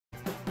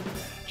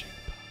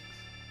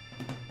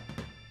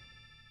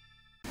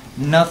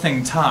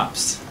nothing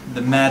tops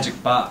the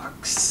magic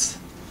box.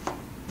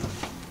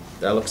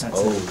 That looks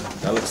old.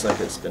 That looks like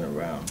it's been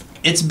around.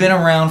 It's been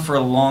around for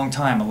a long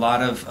time. A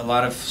lot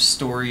of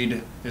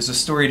storied. There's a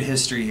storied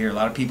history here. A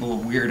lot of people.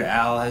 Weird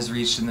Al has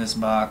reached in this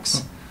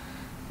box.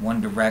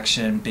 One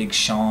Direction, Big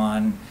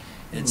Sean.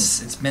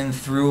 It's been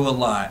through a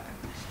lot.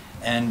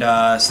 And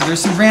so there's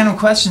some random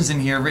questions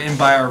in here written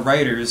by our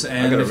writers,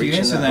 and if you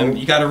answer them,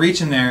 you gotta reach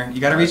in there. You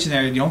gotta reach in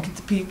there. You don't get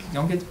to peek. You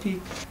don't get to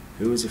peek.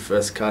 Who was your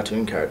first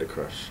cartoon character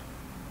crush?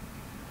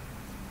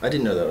 I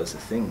didn't know that was a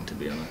thing, to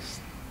be honest.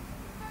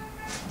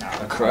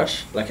 A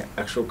crush? Like an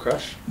actual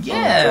crush?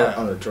 Yeah.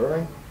 On a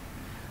drawing?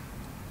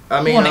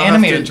 I mean, an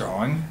animated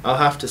drawing. I'll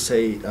have to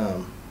say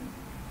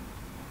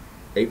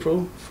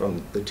April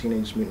from the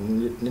Teenage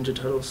Mutant Ninja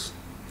Turtles.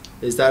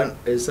 Is that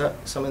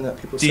something that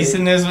people say?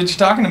 Decent knows what you're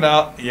talking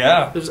about.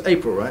 Yeah. It was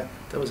April, right?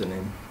 That was her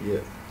name. Yeah.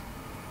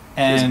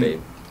 And she was a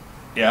babe.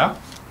 Yeah.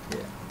 Yeah.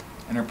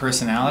 And her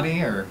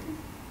personality, or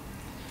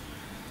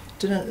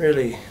I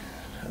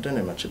don't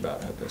know much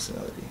about her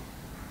personality.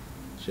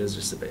 She was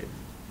just a babe.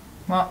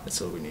 Well,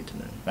 that's all we need to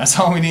know. That's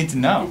all we need to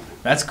know.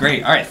 That's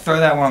great. All right, throw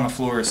that one on the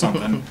floor or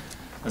something.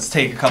 Let's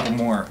take a couple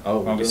more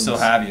while we still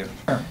have you.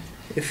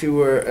 If you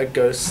were a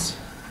ghost,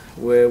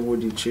 where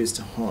would you choose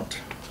to haunt?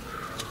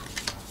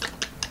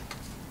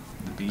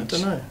 The beach? I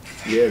don't know.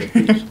 Yeah, the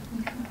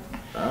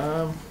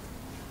beach.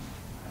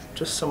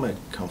 Just somewhere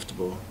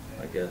comfortable,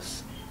 I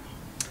guess.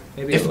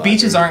 Maybe if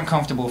beaches aren't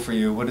comfortable for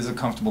you, what is a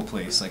comfortable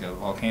place? Like a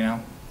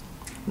volcano?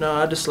 No,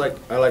 I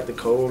like the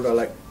cold. I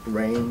like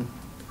rain.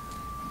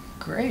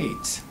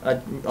 Great. I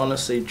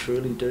honestly,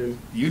 truly do.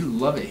 You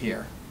love it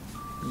here.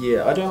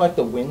 Yeah, I don't like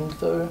the wind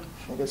though.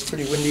 It gets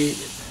pretty windy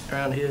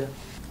around here.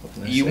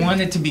 You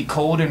want it to be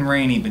cold and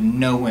rainy, but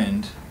no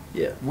wind.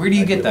 Yeah. Where do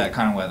you get that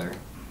kind of weather?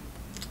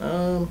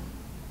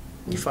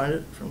 You find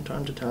it from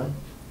time to time.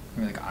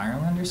 Maybe like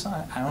Ireland or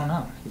something? I don't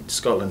know.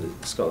 Scotland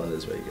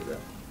is where you get that.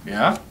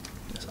 Yeah?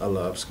 Yes, I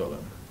love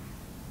Scotland.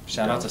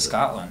 Shout out to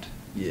Scotland.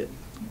 Yeah.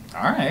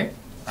 Alright.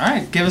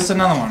 Alright, give us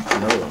another one.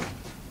 Another one.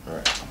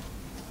 Alright.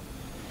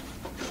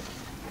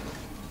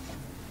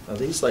 Are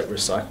these like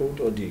recycled,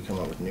 or do you come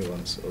up with new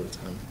ones all the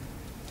time?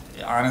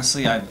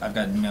 Honestly, I've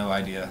got no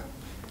idea.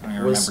 I don't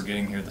even remember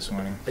getting here this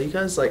morning. Are you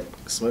guys like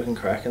smoking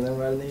crack and then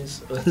writing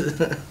these?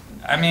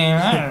 I mean,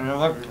 I don't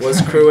know.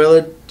 Was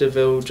Cruella de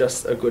Vil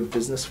just a good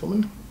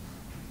businesswoman?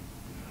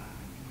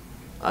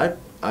 I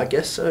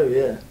guess so,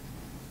 yeah.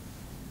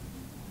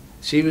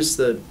 She was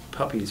the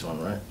puppies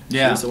one, right?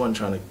 Yeah. She was the one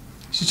trying to...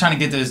 She's trying to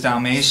get those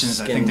Dalmatians,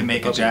 I think, to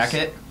make a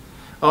jacket.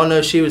 Oh,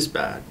 no, she was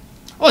bad.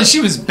 Well,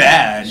 she was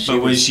bad,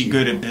 but was she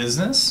good at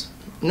business?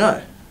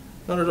 No,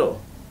 not at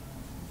all.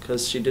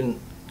 Because she didn't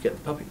get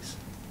the puppies.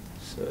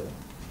 So...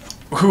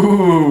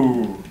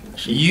 Ooh.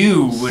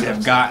 You would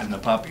have gotten the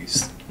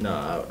puppies. No,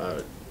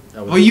 I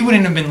would... Well, you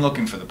wouldn't have been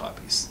looking for the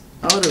puppies.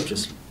 I would have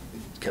just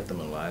kept them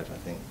alive, I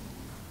think.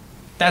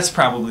 That's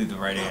probably the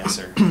right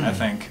answer, I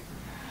think.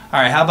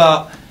 All right, how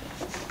about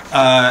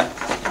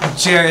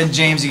Jarryd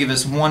James? You give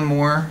us one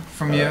more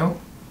from you.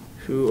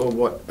 Who or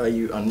what are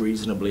you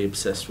unreasonably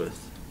obsessed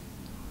with?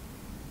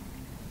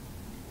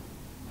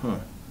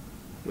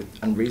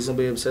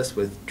 Unreasonably obsessed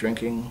with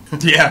drinking?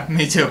 Yeah,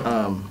 me too.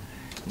 No,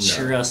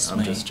 Trust me.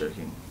 I'm just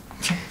joking.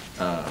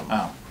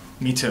 Oh,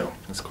 me too.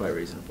 That's quite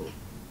reasonable.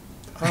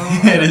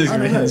 It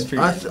is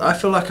great. I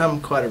feel like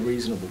I'm quite a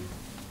reasonable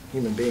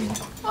human being.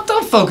 Well,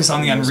 don't focus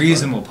on the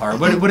unreasonable part.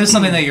 What is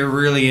something that you're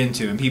really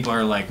into and people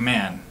are like,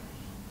 man,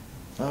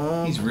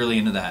 he's really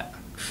into that?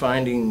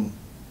 Finding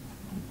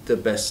the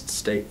best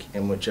steak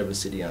in whichever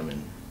city I'm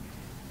in.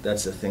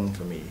 That's a thing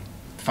for me.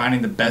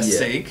 Finding the best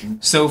steak?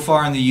 So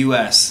far in the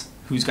U.S.,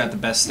 who's got the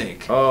best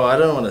steak? Oh, I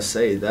don't want to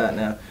say that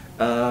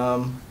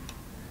now.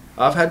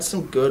 I've had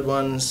some good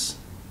ones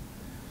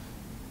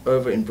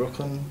over in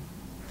Brooklyn.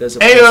 There's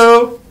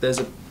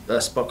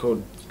a spot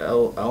called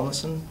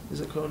Almason,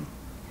 is it called?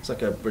 It's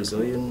like a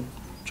Brazilian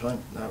joint.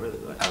 Not really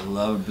like. I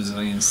love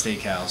Brazilian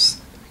steakhouse.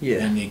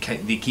 Yeah. And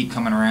they keep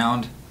coming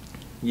around.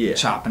 Yeah.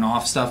 Chopping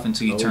off stuff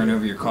until you turn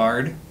over your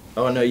card.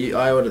 Oh no,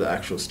 I order the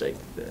actual steak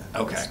there.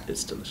 Okay.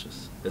 It's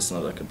delicious. It's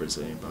not like a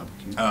Brazilian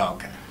barbecue. Oh,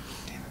 okay.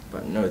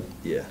 But no,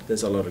 yeah,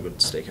 there's a lot of good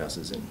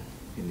steakhouses in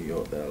New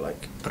York that I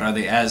like. But are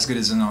they as good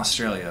as in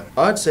Australia?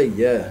 I'd say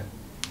yeah.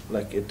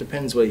 Like it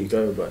depends where you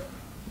go, but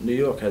New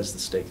York has the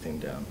steak thing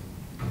down,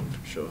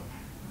 for sure.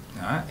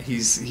 All right.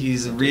 He's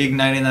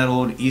reigniting that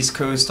old East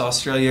Coast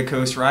Australia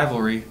Coast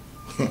rivalry.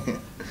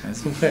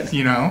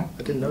 You know.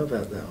 I didn't know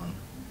about that one.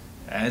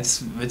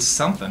 It's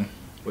something.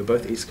 We're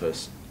both East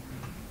Coast.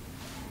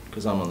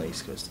 Because I'm on the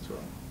East Coast as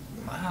well.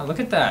 Wow, look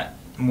at that.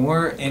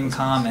 More in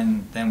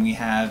common than we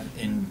have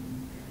in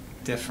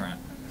different.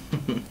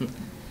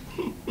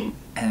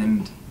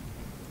 And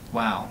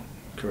wow.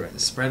 Correct.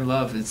 Spread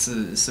love. It's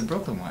a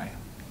Brooklyn way.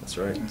 That's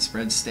right. And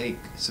spread steak.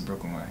 It's a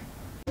Brooklyn way.